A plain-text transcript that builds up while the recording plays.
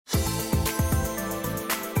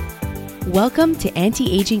Welcome to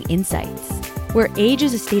Anti-Aging Insights, where age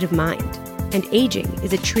is a state of mind and aging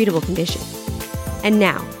is a treatable condition. And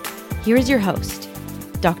now, here is your host,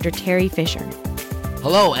 Dr. Terry Fisher.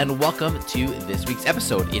 Hello and welcome to this week's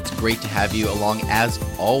episode. It's great to have you along as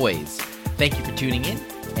always. Thank you for tuning in.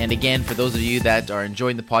 And again, for those of you that are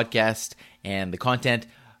enjoying the podcast and the content,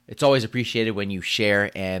 it's always appreciated when you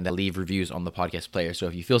share and leave reviews on the podcast player. So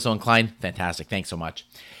if you feel so inclined, fantastic. Thanks so much.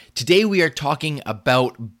 Today we are talking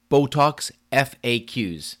about Botox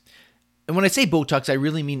FAQs. And when I say Botox, I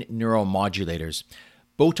really mean neuromodulators.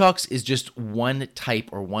 Botox is just one type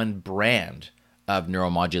or one brand of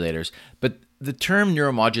neuromodulators, but the term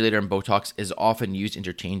neuromodulator and Botox is often used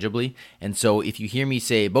interchangeably. And so if you hear me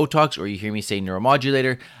say Botox or you hear me say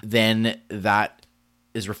neuromodulator, then that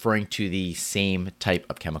is referring to the same type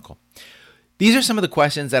of chemical. These are some of the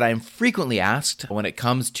questions that I'm frequently asked when it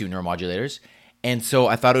comes to neuromodulators. And so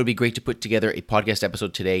I thought it would be great to put together a podcast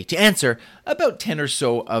episode today to answer about 10 or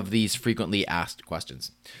so of these frequently asked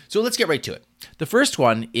questions. So let's get right to it. The first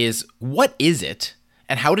one is, what is it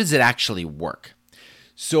and how does it actually work?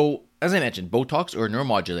 So as I mentioned, Botox or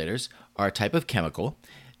neuromodulators are a type of chemical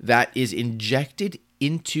that is injected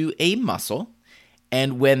into a muscle.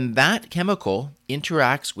 And when that chemical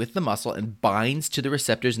interacts with the muscle and binds to the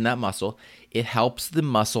receptors in that muscle, it helps the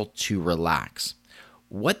muscle to relax.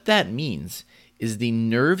 What that means is the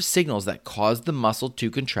nerve signals that cause the muscle to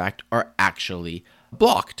contract are actually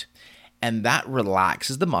blocked. And that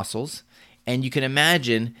relaxes the muscles. And you can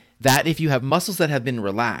imagine that if you have muscles that have been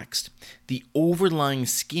relaxed, the overlying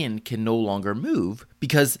skin can no longer move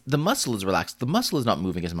because the muscle is relaxed. The muscle is not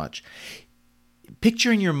moving as much.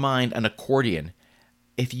 Picture in your mind an accordion.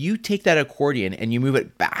 If you take that accordion and you move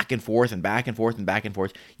it back and forth and back and forth and back and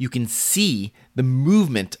forth, you can see the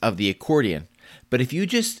movement of the accordion. But if you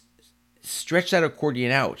just stretch that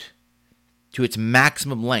accordion out to its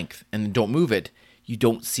maximum length and don't move it, you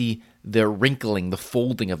don't see the wrinkling, the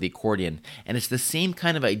folding of the accordion. And it's the same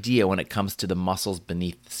kind of idea when it comes to the muscles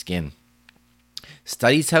beneath the skin.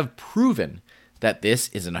 Studies have proven that this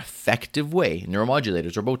is an effective way,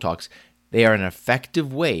 neuromodulators or Botox, they are an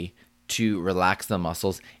effective way to relax the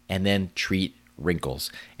muscles and then treat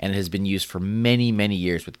wrinkles. And it has been used for many, many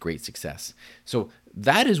years with great success. So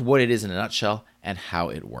that is what it is in a nutshell and how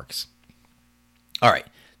it works. All right,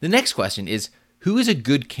 the next question is, who is a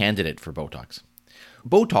good candidate for Botox?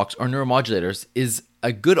 Botox or neuromodulators is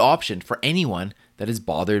a good option for anyone that is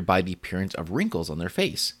bothered by the appearance of wrinkles on their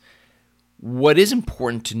face. What is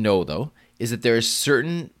important to know, though, is that there are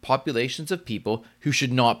certain populations of people who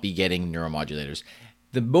should not be getting neuromodulators.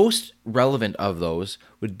 The most relevant of those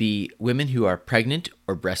would be women who are pregnant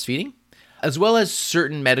or breastfeeding, as well as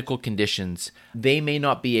certain medical conditions. They may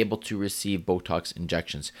not be able to receive Botox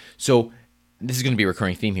injections. So this is going to be a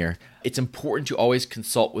recurring theme here. It's important to always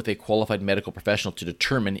consult with a qualified medical professional to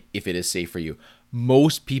determine if it is safe for you.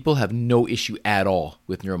 Most people have no issue at all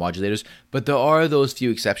with neuromodulators, but there are those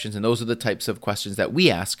few exceptions, and those are the types of questions that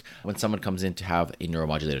we ask when someone comes in to have a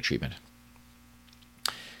neuromodulator treatment.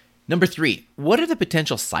 Number 3, what are the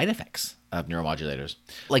potential side effects of neuromodulators?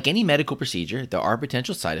 Like any medical procedure, there are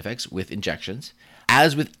potential side effects with injections.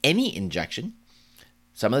 As with any injection,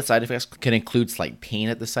 some of the side effects can include slight pain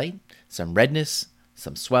at the site, some redness,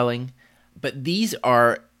 some swelling, but these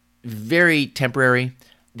are very temporary.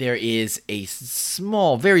 There is a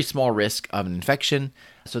very small risk of an infection.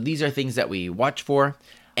 So these are things that we watch for.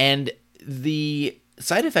 And the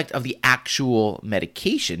side effect of the actual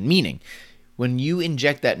medication, meaning when you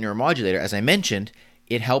inject that neuromodulator, as I mentioned,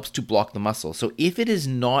 it helps to block the muscle. So if it is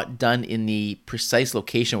not done in the precise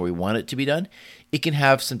location where we want it to be done, it can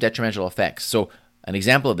have some detrimental effects. So an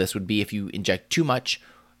example of this would be if you inject too much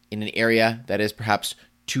in an area that is perhaps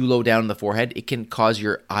too low down in the forehead, it can cause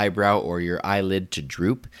your eyebrow or your eyelid to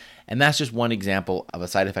droop. And that's just one example of a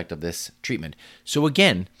side effect of this treatment. So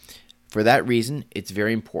again, for that reason, it's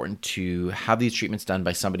very important to have these treatments done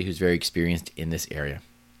by somebody who's very experienced in this area.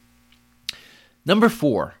 Number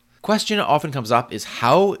 4, question that often comes up is,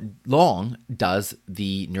 how long does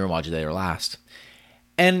the neuromodulator last?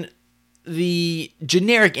 And the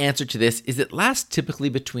generic answer to this is it lasts typically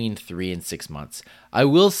between 3 and 6 months. I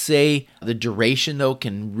will say the duration, though,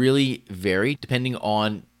 can really vary depending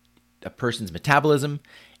on a person's metabolism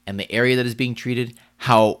and the area that is being treated,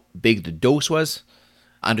 how big the dose was.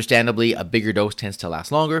 Understandably, a bigger dose tends to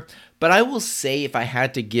last longer, but I will say if I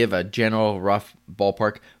had to give a general rough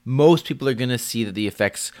ballpark, most people are going to see that the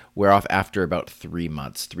effects wear off after about 3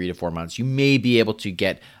 months, 3 to 4 months. You may be able to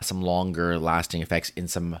get some longer lasting effects in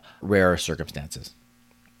some rarer circumstances.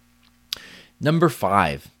 Number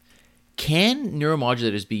 5, can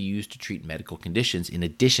neuromodulators be used to treat medical conditions in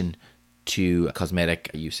addition to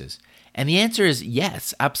cosmetic uses? And the answer is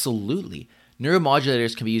yes, absolutely.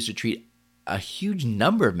 Neuromodulators can be used to treat a huge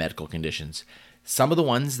number of medical conditions. Some of the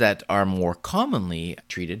ones that are more commonly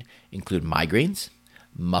treated include migraines,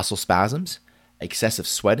 muscle spasms, excessive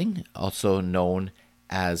sweating, also known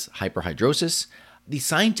as hyperhidrosis. The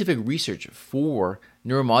scientific research for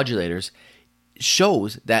neuromodulators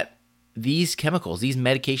shows that these chemicals, these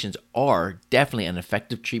medications are definitely an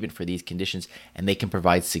effective treatment for these conditions, and they can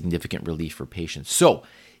provide significant relief for patients. So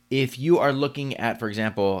if you are looking at, for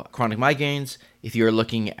example, chronic migraines, if you're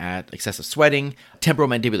looking at excessive sweating,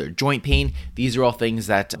 temporomandibular joint pain, these are all things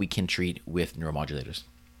that we can treat with neuromodulators.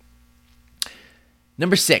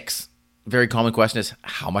 Number 6, very common question is,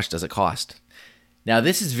 how much does it cost? Now,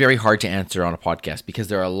 this is very hard to answer on a podcast because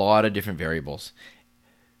there are a lot of different variables.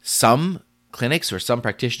 Some clinics or some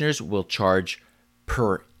practitioners will charge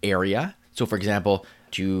per area. So, for example,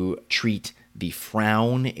 to treat the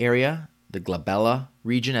frown area, the glabella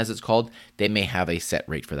region as it's called, they may have a set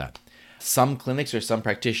rate for that. Some clinics or some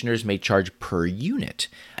practitioners may charge per unit.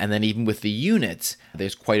 And then even with the units,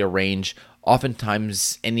 there's quite a range,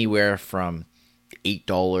 oftentimes anywhere from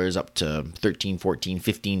 $8 up to $13, $14,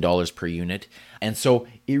 $15 per unit. And so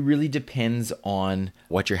it really depends on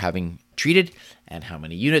what you're having treated and how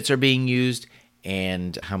many units are being used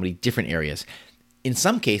and how many different areas. In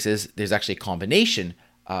some cases, there's actually a combination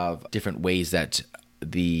of different ways that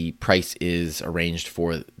the price is arranged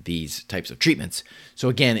for these types of treatments. So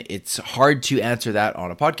again, it's hard to answer that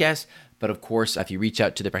on a podcast, but of course, if you reach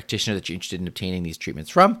out to the practitioner that you're interested in obtaining these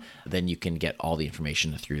treatments from, then you can get all the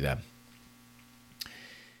information through them.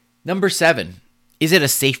 Number 7, is it a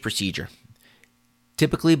safe procedure?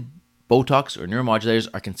 Typically, Botox or neuromodulators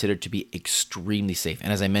are considered to be extremely safe.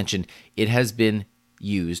 And as I mentioned, it has been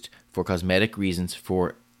used for cosmetic reasons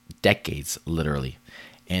for decades, literally.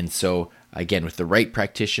 And so, again, with the right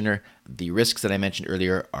practitioner, the risks that I mentioned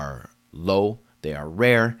earlier are low, they are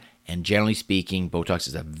rare, and generally speaking, Botox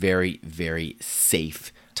is a very, very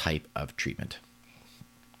safe type of treatment.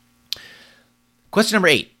 Question number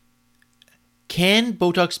 8. Can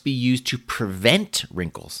Botox be used to prevent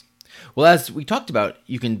wrinkles? Well, as we talked about,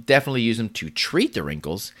 you can definitely use them to treat the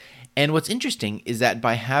wrinkles. And what's interesting is that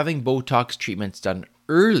by having Botox treatments done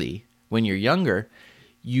early, when you're younger,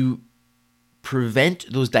 you prevent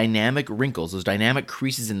those dynamic wrinkles, those dynamic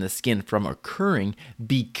creases in the skin from occurring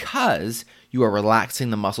because you are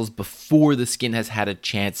relaxing the muscles before the skin has had a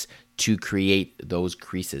chance to create those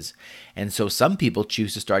creases. And so some people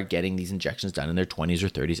choose to start getting these injections done in their 20s or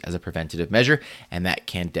 30s as a preventative measure, and that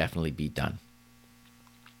can definitely be done.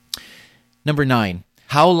 Number 9,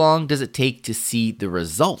 how long does it take to see the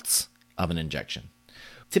results of an injection?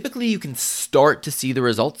 Typically, you can start to see the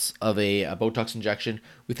results of a Botox injection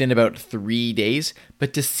within about 3 days,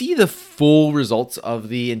 but to see the full results of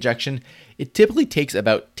the injection, it typically takes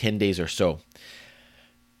about 10 days or so.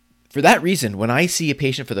 For that reason, when I see a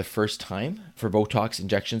patient for the first time for Botox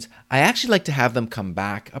injections, I actually like to have them come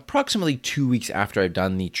back approximately 2 weeks after I've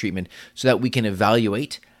done the treatment so that we can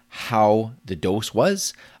evaluate how the dose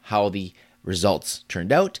was, how the results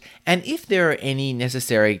turned out, and if there are any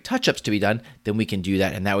necessary touch-ups to be done, then we can do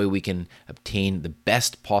that, and that way we can obtain the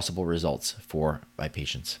best possible results for my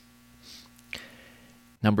patients.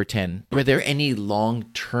 Number 10, were there any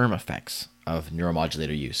long-term effects of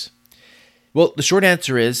neuromodulator use? Well, the short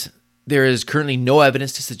answer is there is currently no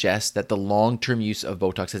evidence to suggest that the long-term use of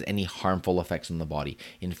Botox has any harmful effects on the body.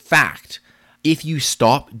 In fact, if you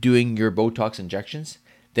stop doing your Botox injections,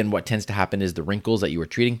 then what tends to happen is the wrinkles that you were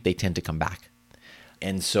treating, they tend to come back.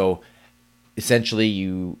 And so essentially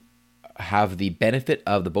you have the benefit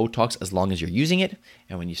of the Botox as long as you're using it.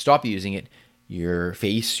 And when you stop using it, your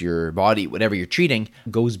face, your body, whatever you're treating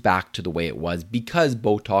goes back to the way it was because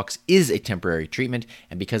Botox is a temporary treatment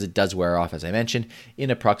and because it does wear off, as I mentioned, in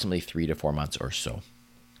approximately 3 to 4 months or so.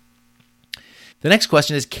 The next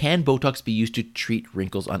question is, can Botox be used to treat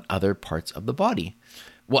wrinkles on other parts of the body?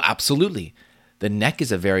 Well, absolutely. The neck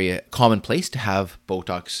is a very common place to have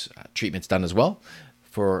Botox treatments done as well.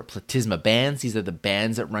 For platysma bands, these are the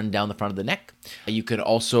bands that run down the front of the neck. You could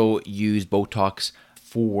also use Botox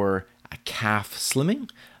for a calf slimming.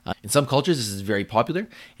 In some cultures, this is very popular,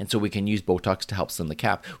 and so we can use Botox to help slim the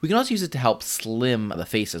calf. We can also use it to help slim the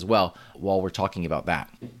face as well while we're talking about that.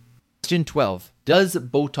 Question 12, does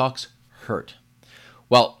Botox hurt?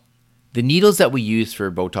 Well, the needles that we use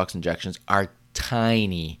for Botox injections are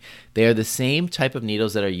tiny. They are the same type of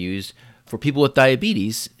needles that are used for people with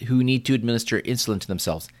diabetes who need to administer insulin to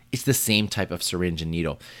themselves. It's the same type of syringe and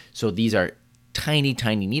needle. So these are tiny,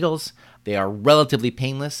 tiny needles. They are relatively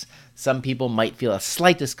painless. Some people might feel a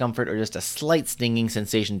slight discomfort or just a slight stinging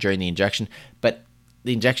sensation during the injection, but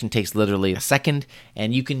The injection takes literally a second,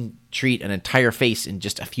 and you can treat an entire face in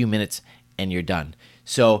just a few minutes and you're done.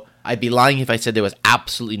 So I'd be lying if I said there was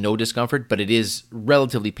absolutely no discomfort, but it is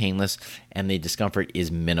relatively painless and the discomfort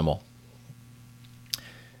is minimal.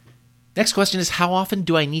 Next question is, how often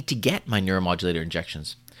do I need to get my neuromodulator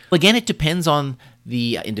injections? Well, again, it depends on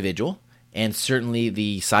the individual and certainly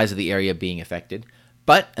the size of the area being affected.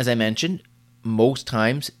 But as I mentioned, most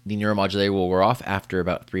times the neuromodulator will wear off after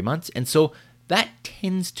about 3 months. And so that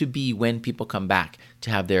tends to be when people come back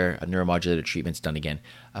to have their neuromodulator treatments done again,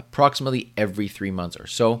 approximately every 3 months or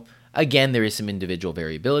so. Again, there is some individual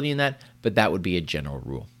variability in that, but that would be a general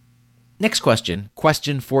rule. Next question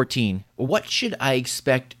 14. What should I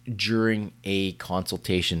expect during a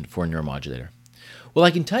consultation for a neuromodulator? Well,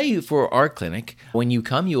 I can tell you for our clinic, when you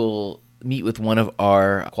come, you'll meet with one of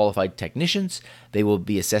our qualified technicians. They will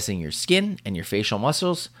be assessing your skin and your facial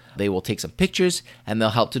muscles. They will take some pictures and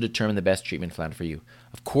they'll help to determine the best treatment plan for you.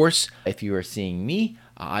 Of course, if you are seeing me,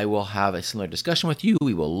 I will have a similar discussion with you.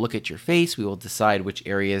 We will look at your face. We will decide which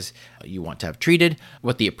areas you want to have treated,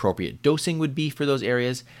 what the appropriate dosing would be for those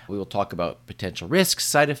areas. We will talk about potential risks,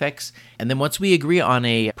 side effects. And then once we agree on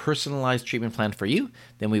a personalized treatment plan for you,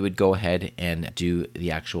 then we would go ahead and do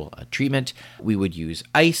the actual treatment. We would use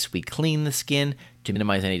ice. We clean the skin to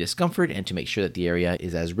minimize any discomfort and to make sure that the area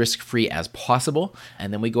is as risk-free as possible.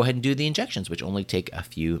 And then we go ahead and do the injections, which only take a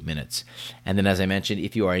few minutes. And then as I mentioned,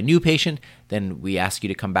 if you are a new patient, then we ask you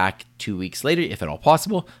to come back 2 weeks later, if at all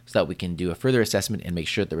possible, so that we can do a further assessment and make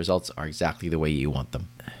sure that the results are exactly the way you want them.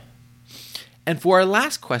 And for our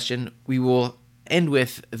last question, we will end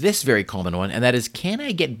with this very common one, and that is, can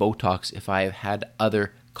I get Botox if I have had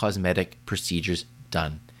other cosmetic procedures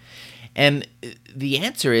done? And the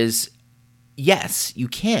answer is, yes, you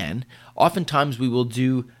can. Oftentimes we will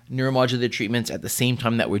do neuromodulator treatments at the same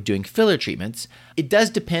time that we're doing filler treatments. It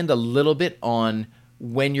does depend a little bit on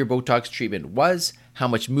when your Botox treatment was, how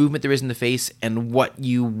much movement there is in the face, and what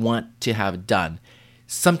you want to have done.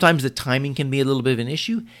 Sometimes the timing can be a little bit of an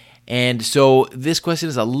issue. And so this question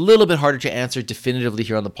is a little bit harder to answer definitively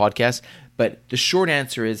here on the podcast. But the short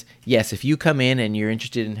answer is yes, if you come in and you're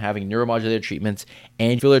interested in having neuromodulator treatments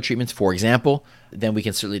and filler treatments, for example, then we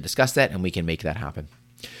can certainly discuss that and we can make that happen.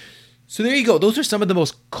 So there you go. Those are some of the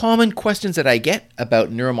most common questions that I get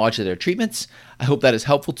about neuromodulator treatments. I hope that is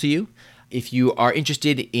helpful to you. If you are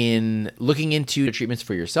interested in looking into the treatments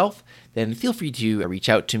for yourself, then feel free to reach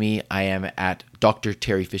out to me. I am at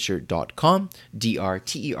drterryfisher.com,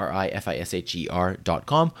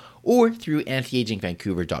 drterifisher.com, or through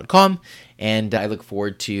antiagingvancouver.com. And I look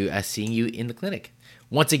forward to seeing you in the clinic.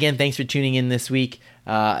 Once again, thanks for tuning in this week.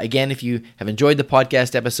 Again, if you have enjoyed the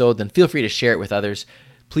podcast episode, then feel free to share it with others.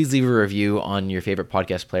 Please leave a review on your favorite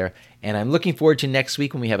podcast player. And I'm looking forward to next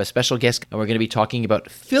week when we have a special guest and we're going to be talking about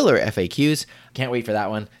filler FAQs. Can't wait for that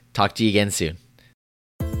one. Talk to you again soon.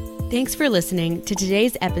 Thanks for listening to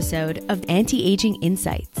today's episode of Anti-Aging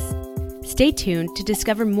Insights. Stay tuned to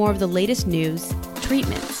discover more of the latest news,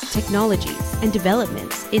 treatments, technologies, and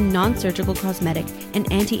developments in non-surgical cosmetic and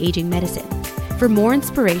anti-aging medicine. For more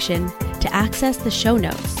inspiration, to access the show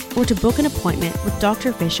notes, or to book an appointment with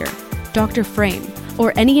Dr. Fisher, Dr. Frame,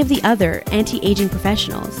 or any of the other anti-aging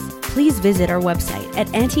professionals, please visit our website at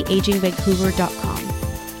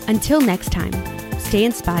antiagingvancouver.com. Until next time, stay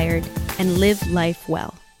inspired and live life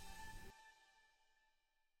well.